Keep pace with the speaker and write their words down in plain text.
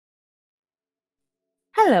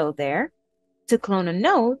Hello there. To clone a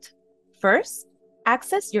note, first,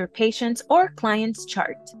 access your patient's or client's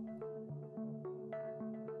chart.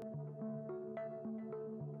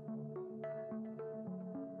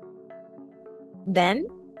 Then,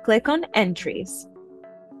 click on Entries.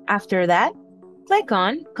 After that, click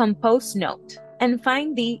on Compose Note and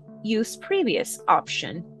find the Use Previous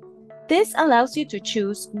option. This allows you to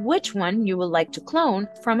choose which one you would like to clone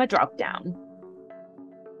from a drop-down.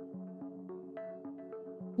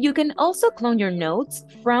 You can also clone your notes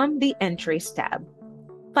from the Entries tab.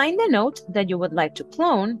 Find the note that you would like to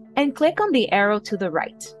clone and click on the arrow to the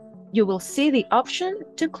right. You will see the option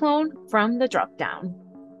to clone from the drop-down.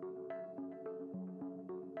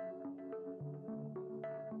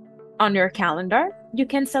 On your calendar, you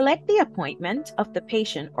can select the appointment of the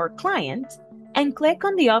patient or client and click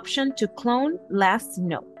on the option to clone last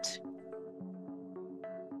note.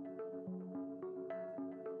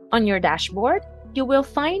 On your dashboard, you will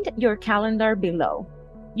find your calendar below.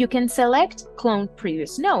 You can select Clone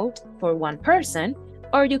Previous Note for one person,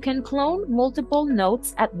 or you can clone multiple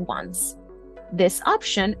notes at once. This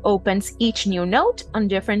option opens each new note on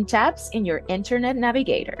different tabs in your Internet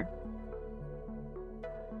Navigator.